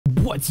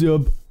What's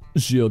up?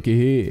 Silky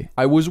here.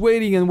 I was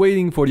waiting and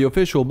waiting for the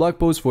official blog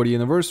post for the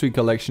anniversary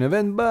collection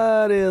event,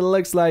 but it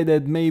looks like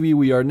that maybe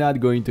we are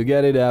not going to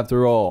get it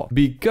after all,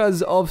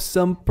 because of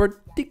some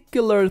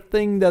particular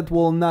thing that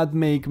will not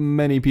make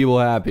many people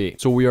happy.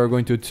 So we are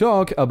going to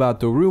talk about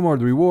the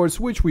rumored rewards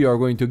which we are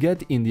going to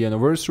get in the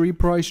anniversary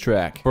price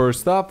track.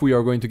 First off, we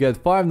are going to get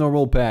 5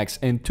 normal packs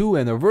and 2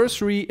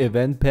 anniversary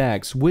event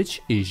packs,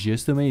 which is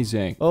just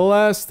amazing.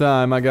 Last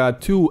time I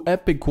got 2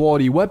 epic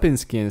quality weapon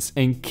skins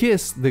and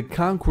kissed the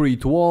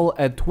concrete wall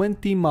at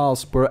 20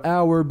 miles per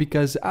hour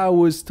because I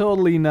was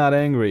totally not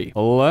angry.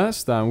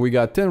 Last time we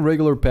got 10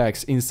 regular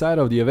packs inside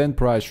of the event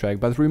price track,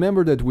 but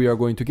remember that we are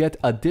going to get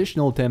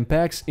additional 10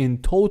 packs in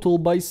total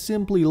by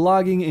simply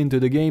logging into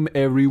the game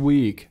every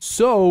week.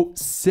 So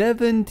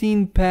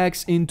 17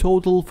 packs in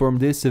total from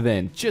this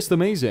event. Just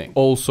amazing.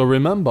 Also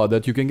remember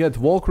that you can get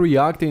Valkyrie,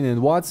 Octane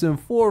and Watson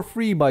for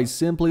free by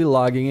simply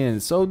logging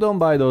in, so don't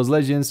buy those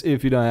legends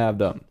if you don't have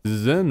them.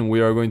 Then we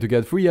are going to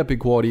get 3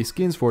 epic quality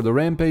skins for the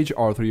Rampage,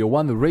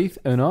 R301, Wraith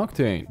and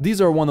Octane. These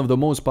are one of the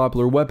most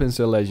popular weapons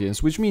and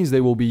legends, which means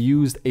they will be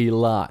used a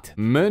lot.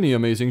 Many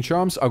amazing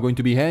charms are going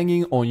to be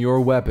hanging on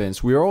your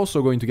weapons. We are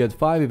also going to get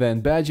 5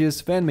 event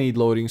badges, fan-made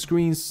loading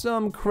screens,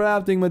 some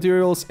crafting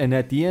materials, and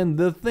at the end,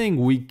 the thing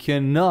we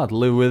cannot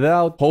live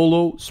without,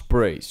 holo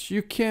sprays.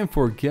 You can't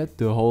forget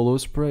the holo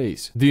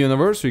sprays. The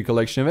anniversary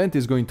collection event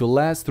is going to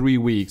last 3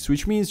 weeks,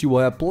 which means you will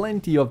have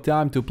plenty of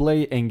time to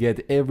play and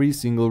get every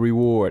single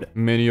reward.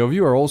 Many of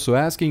you are also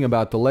asking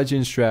about the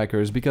legends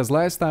trackers, because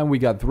last time we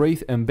got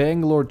Wraith and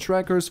Bangalore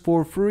trackers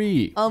for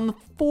free.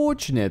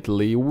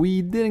 Unfortunately,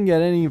 we didn't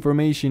get any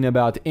information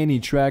about any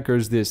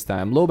trackers this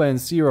time. Loba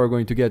and Seer are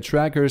going to get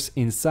trackers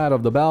inside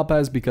of the Battle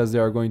Pass because they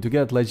are going to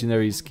get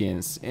legendary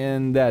skins,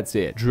 and that's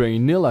it.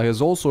 Drainilla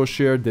has also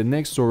shared the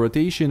next store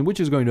rotation, which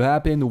is going to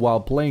happen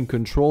while playing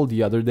Control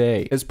the other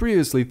day. As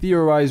previously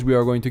theorized, we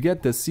are going to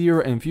get the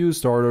Seer and Fuse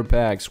starter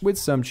packs with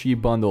some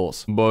cheap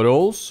bundles. But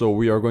also,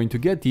 we are going to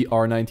get the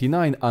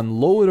R99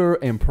 Unloader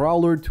and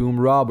Prowler Tomb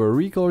Robber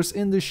recolors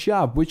in the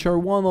shop, which are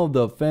one of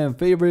the fan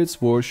favorites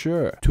for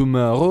sure.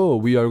 Tomorrow,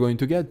 we are going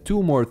to get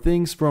 2 more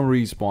things from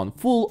Respawn,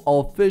 full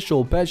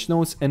official patch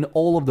notes and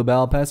all of the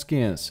Battle Pass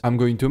skins. I'm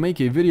going to make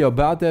a video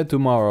about that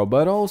tomorrow,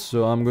 but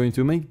also I'm going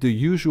to make the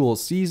usual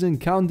season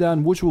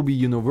countdown, which will be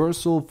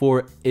universal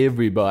for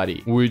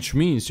everybody, which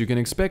means you can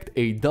expect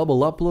a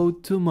double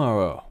upload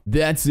tomorrow.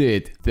 That's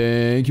it.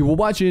 Thank you for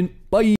watching. Bye.